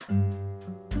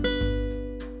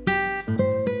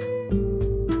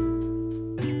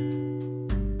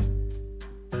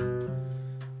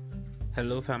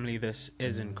Hello, family. This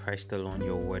is In Christ Alone,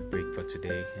 your word break for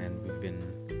today, and we've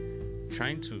been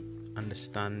trying to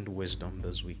understand wisdom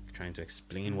this week, trying to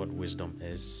explain what wisdom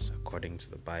is according to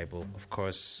the Bible. Of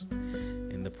course,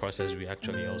 in the process, we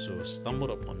actually also stumbled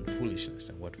upon foolishness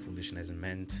and what foolishness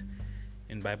meant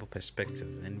in Bible perspective,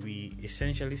 and we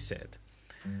essentially said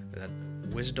that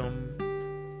wisdom,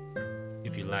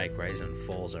 if you like, rises and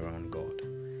falls around God,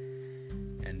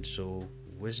 and so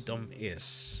wisdom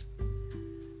is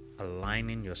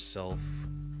aligning yourself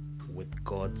with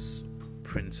God's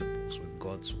principles, with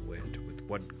God's word, with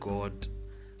what God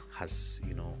has,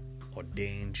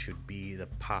 ordained should be the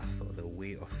path or the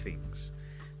way of things,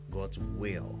 God's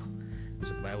will.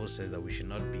 So the Bible says that we should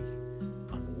not be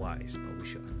unwise, but we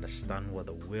should understand what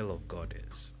the will of God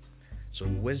is. So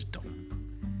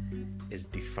wisdom is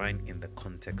defined in the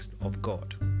context of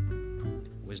God.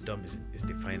 Wisdom is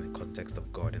defined in the context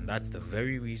of God, and that's the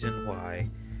very reason why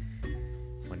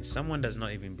when someone does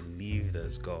not even believe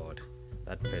there's God,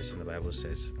 that person, the Bible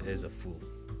says, is a fool.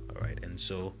 All right, and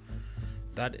so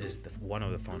that is one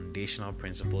of the foundational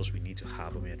principles we need to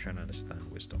have when we are trying to understand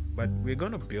wisdom. But we're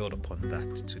going to build upon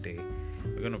that today.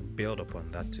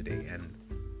 And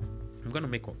I'm going to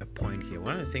make a point here.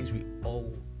 One of the things we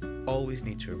always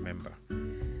need to remember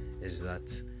is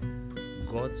that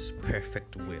God's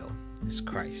perfect will is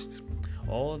Christ.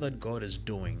 All that God is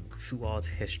doing throughout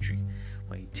history,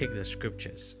 when you take the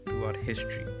scriptures throughout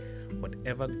history,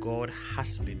 whatever God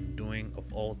has been doing of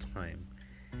all time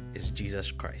is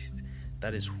Jesus Christ.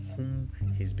 That is whom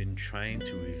He's been trying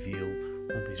to reveal,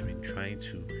 whom He's been trying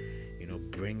to,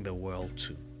 bring the world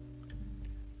to.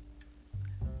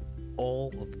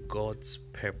 All of God's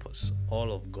purpose,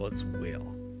 all of God's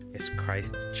will is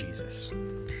Christ Jesus.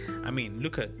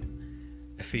 Look at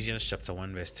Ephesians chapter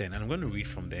 1 verse 10. I'm going to read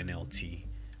from the NLT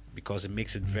because it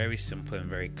makes it very simple and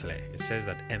very clear. It says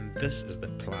that, and this is the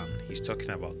plan. He's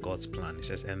talking about God's plan. He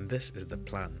says, and this is the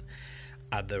plan.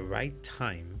 At the right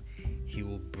time, He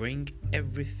will bring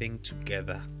everything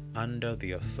together under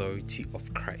the authority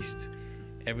of Christ.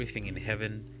 Everything in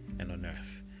heaven and on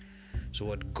earth. So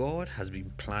what God has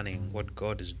been planning, what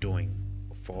God is doing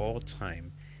for all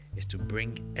time, is to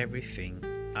bring everything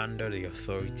under the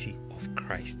authority of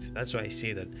Christ. That's why I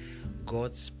say that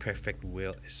God's perfect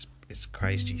will is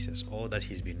Christ Jesus. All that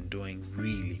He's been doing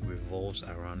really revolves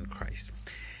around Christ.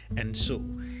 And so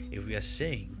if we are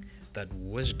saying that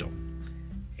wisdom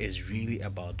is really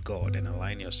about God and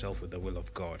align yourself with the will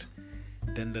of God,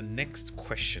 then the next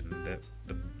question,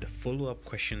 the follow-up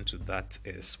question to that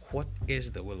is, what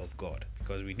is the will of God?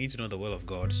 Because we need to know the will of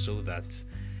God so that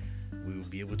we will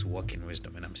be able to walk in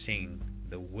wisdom. And I'm saying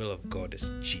the will of God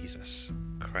is Jesus,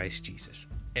 Christ Jesus.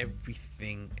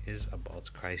 Everything is about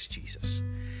Christ Jesus.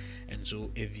 And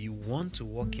so if you want to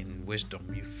walk in wisdom,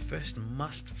 you first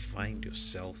must find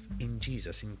yourself in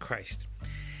Jesus, in Christ.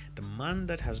 The man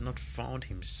that has not found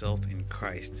himself in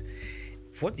Christ,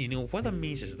 what that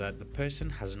means is that the person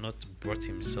has not brought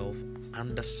himself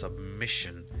under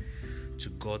submission to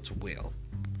God's will.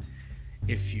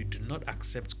 If you do not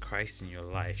accept Christ in your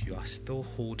life, you are still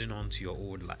holding on to your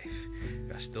old life.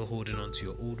 You are still holding on to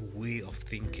your old way of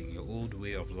thinking, your old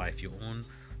way of life, your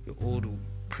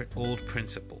old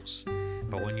principles.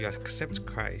 But when you accept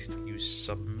Christ, you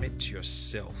submit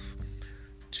yourself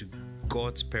to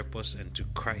God's purpose and to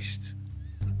Christ.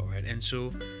 All right, and so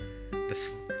the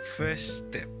first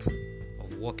step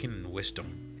of walking in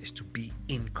wisdom is to be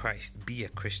in Christ, be a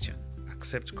Christian.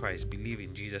 Accept Christ, believe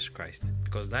in Jesus Christ,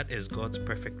 because that is God's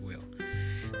perfect will.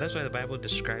 That's why the Bible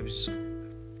describes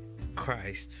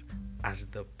Christ as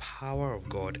the power of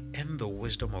God and the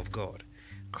wisdom of God.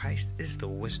 Christ is the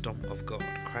wisdom of God.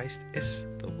 Christ is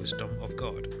the wisdom of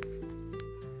God.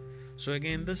 So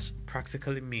again, this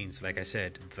practically means, like I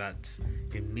said, that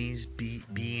it means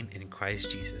being in Christ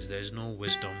Jesus. There is no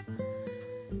wisdom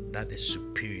that is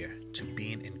superior to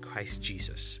being in Christ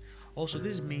Jesus. Also,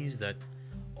 this means that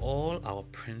all our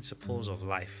principles of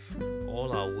life,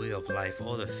 all our way of life,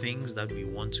 all the things that we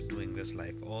want to do in this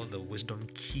life, all the wisdom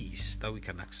keys that we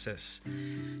can access,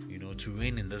 to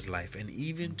reign in this life, and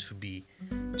even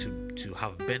to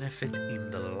have benefit in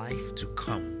the life to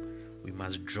come, we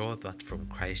must draw that from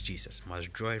Christ Jesus.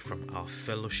 Must draw it from our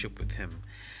fellowship with Him.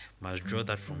 Must draw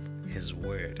that from His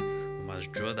Word. We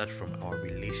must draw that from our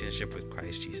relationship with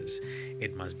Christ Jesus.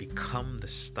 It must become the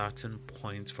starting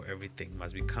point for everything. It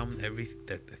must become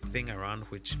the thing around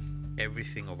which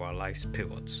everything of our lives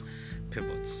pivots.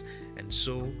 And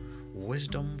so,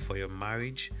 wisdom for your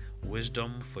marriage,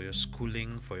 wisdom for your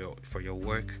schooling, for your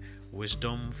work,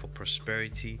 wisdom for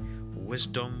prosperity,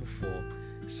 wisdom for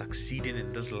succeeding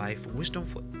in this life, wisdom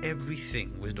for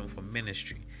everything, wisdom for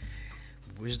ministry,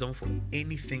 wisdom for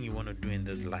anything you want to do in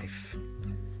this life,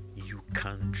 you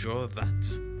can draw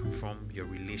that from your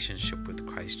relationship with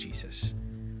Christ Jesus.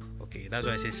 Okay, that's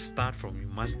why I say start from, you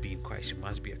must be in Christ, you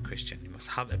must be a Christian, you must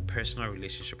have a personal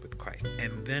relationship with Christ,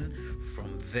 and then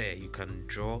from there you can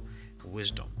draw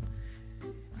wisdom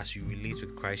as you relate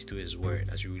with Christ through His Word,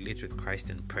 as you relate with Christ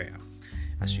in prayer,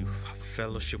 as you have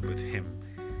fellowship with Him.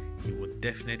 He will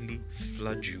definitely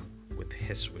flood you with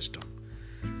His wisdom.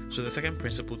 So the second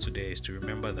principle today is to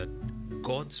remember that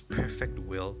God's perfect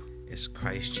will is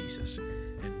Christ Jesus,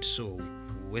 and so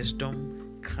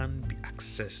wisdom can be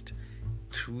accessed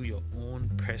through your own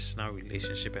personal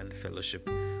relationship and fellowship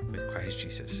with Christ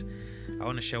Jesus. I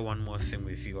want to share one more thing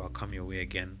with you. I'll come your way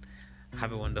again.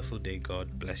 Have a wonderful day.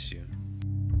 God bless you.